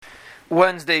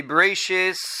Wednesday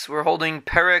Bereishis. We're holding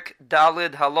Perek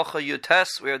Dalid Halacha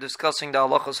Yutes. We are discussing the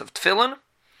halachas of tefillin.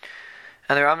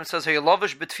 And the Rambam says,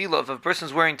 "Hayalavish betfila." If a person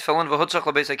is wearing tefillin, v'hutzach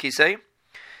lebeis hakisei,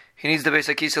 he needs the beis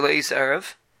hakisei leis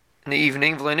erev in the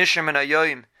evening. V'leinishim and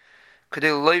ayoyim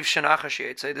kadei leiv shenachash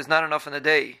yitzei. There's not enough in the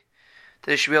day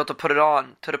that he should be able to put it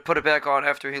on, to put it back on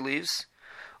after he leaves.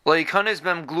 Leikanes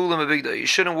bem glulim abigda. You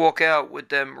shouldn't walk out with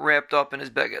them wrapped up in his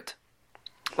beged,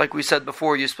 like we said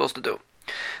before. You're supposed to do.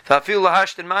 Even to be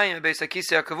mashed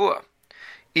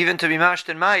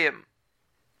in mayim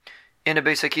in a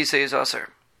beis hakisei is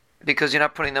aser, because you're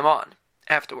not putting them on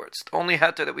afterwards. The only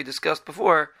heter that we discussed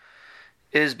before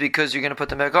is because you're going to put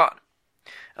them back on.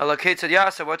 What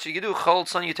you do,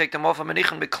 you take them off a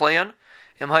menichan b'kleyan,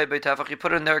 you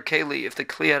put it in there keli if the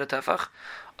kli had a tefach,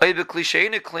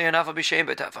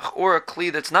 or a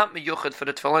kli that's not miyuchad for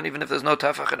the tefillin, even if there's no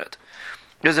tefach in it.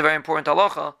 There's a very important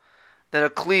halacha that a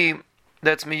kli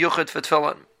that's miyuchad for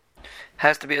tefillin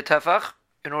has to be a tefach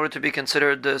in order to be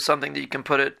considered something that you can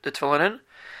put the tefillin in.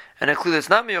 And a kli that's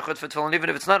not miyuchad for tefillin, even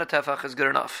if it's not a tefach, is good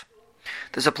enough.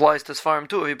 This applies to Sfarim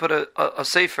too. If you put a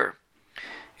sefer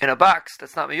in a box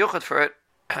that's not miyuchad for it,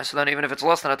 so then even if it's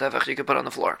less than a tefach, you can put it on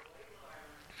the floor.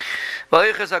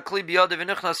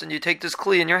 And you take this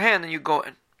kli in your hand and you go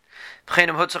in. You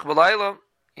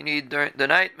need during the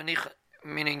night,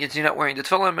 meaning you're not wearing the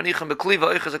tefillin.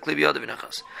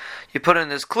 You put in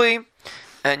this kli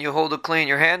and you hold the kli in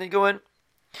your hand and you go in.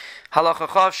 A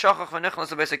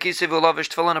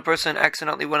person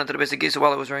accidentally went into the beis hakisei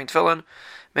while he was wearing tefillin.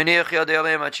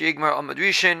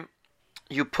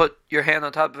 You put your hand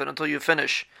on top of it until you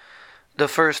finish the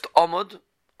first amud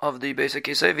of the beis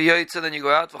hakisei. Then you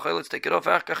go out. Let's take it off.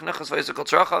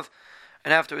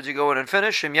 And afterwards you go in and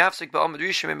finish.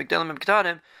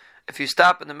 If you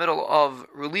stop in the middle of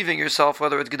relieving yourself,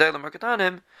 whether it's gedalim or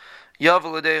ketanim,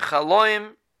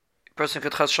 person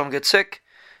could chas get sick.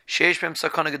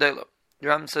 Sakana gedela. The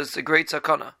Rambam says it's a great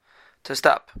sakana to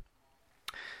stop.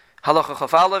 Halacha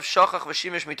chaf aleph shachach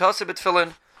v'shimish mitasi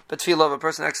betfillin. Betfila of a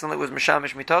person accidentally was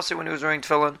mishamish mitasi when he was wearing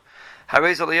tefillin.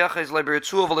 Harez aliyacha is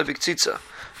leberitzuah v'lebiktitza.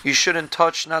 You shouldn't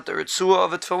touch not the ritzuah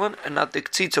of a tefillin and not the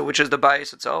ktitza, which is the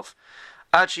bias itself.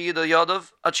 Until you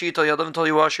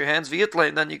wash your hands,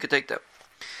 and then you can take them.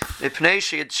 Because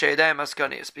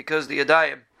the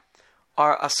yadayim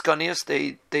are askanias,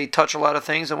 they touch a lot of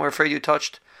things, and we're afraid you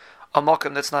touched a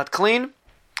makam that's not clean,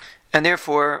 and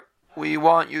therefore we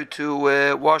want you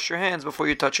to wash your hands before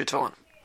you touch your tefillin.